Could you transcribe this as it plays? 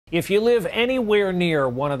If you live anywhere near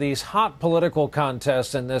one of these hot political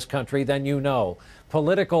contests in this country, then you know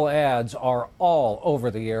political ads are all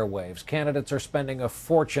over the airwaves. Candidates are spending a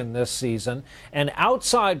fortune this season, and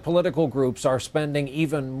outside political groups are spending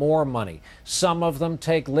even more money. Some of them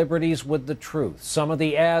take liberties with the truth. Some of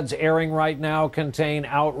the ads airing right now contain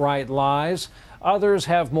outright lies. Others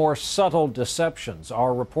have more subtle deceptions.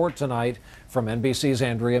 Our report tonight from NBC's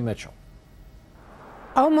Andrea Mitchell.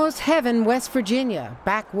 Almost heaven, West Virginia.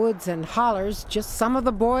 Backwoods and hollers, just some of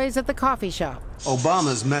the boys at the coffee shop.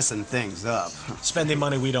 Obama's messing things up. Spending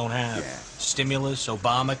money we don't have. Yeah. Stimulus,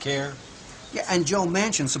 Obamacare. Yeah, and Joe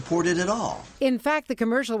Manchin supported it all. In fact, the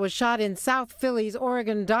commercial was shot in South Philly's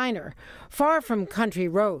Oregon diner, far from country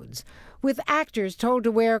roads, with actors told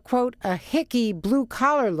to wear, quote, a hicky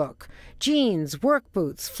blue-collar look, jeans, work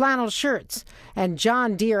boots, flannel shirts, and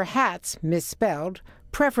John Deere hats, misspelled,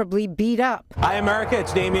 preferably beat up. Hi, America.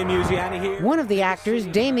 It's Damian Muziani here. One of the actors,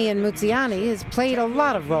 Damian Muziani, has played a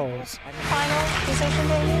lot of roles. Final decision,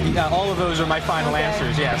 Damian? Yeah, all of those are my final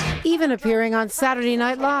answers, yes. Even appearing on Saturday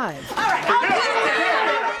Night Live.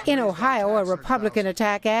 In Ohio, a Republican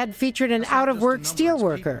attack ad featured an out-of-work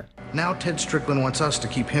steelworker. Now Ted Strickland wants us to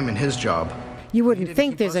keep him in his job. You wouldn't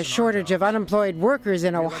think there's a shortage of unemployed workers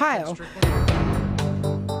in Ohio,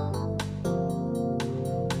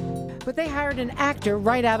 but they hired an actor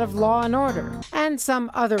right out of Law and Order, and some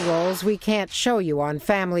other roles we can't show you on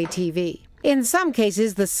family TV. In some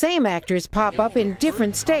cases, the same actors pop up in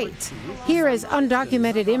different states, here as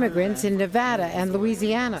undocumented immigrants in Nevada and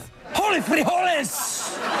Louisiana. Holy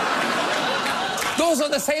frijoles! Those are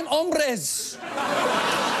the same hombres!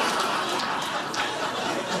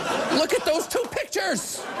 Look at those two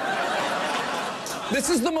pictures! This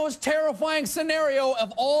is the most terrifying scenario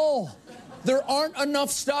of all. There aren't enough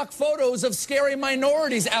stock photos of scary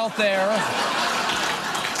minorities out there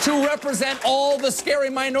to represent all the scary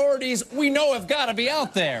minorities we know have got to be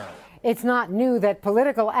out there. It's not new that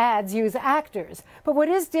political ads use actors, but what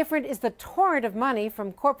is different is the torrent of money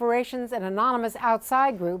from corporations and anonymous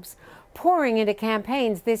outside groups pouring into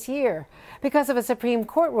campaigns this year because of a Supreme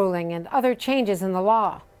Court ruling and other changes in the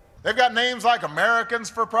law. They've got names like Americans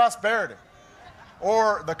for Prosperity,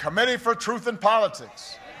 or the Committee for Truth in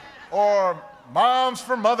Politics, or Moms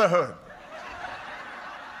for Motherhood.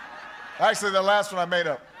 Actually, the last one I made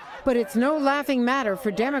up. But it's no laughing matter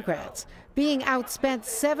for Democrats, being outspent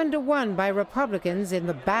 7-1 by Republicans in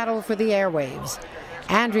the battle for the airwaves.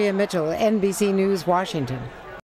 Andrea Mitchell, NBC News, Washington.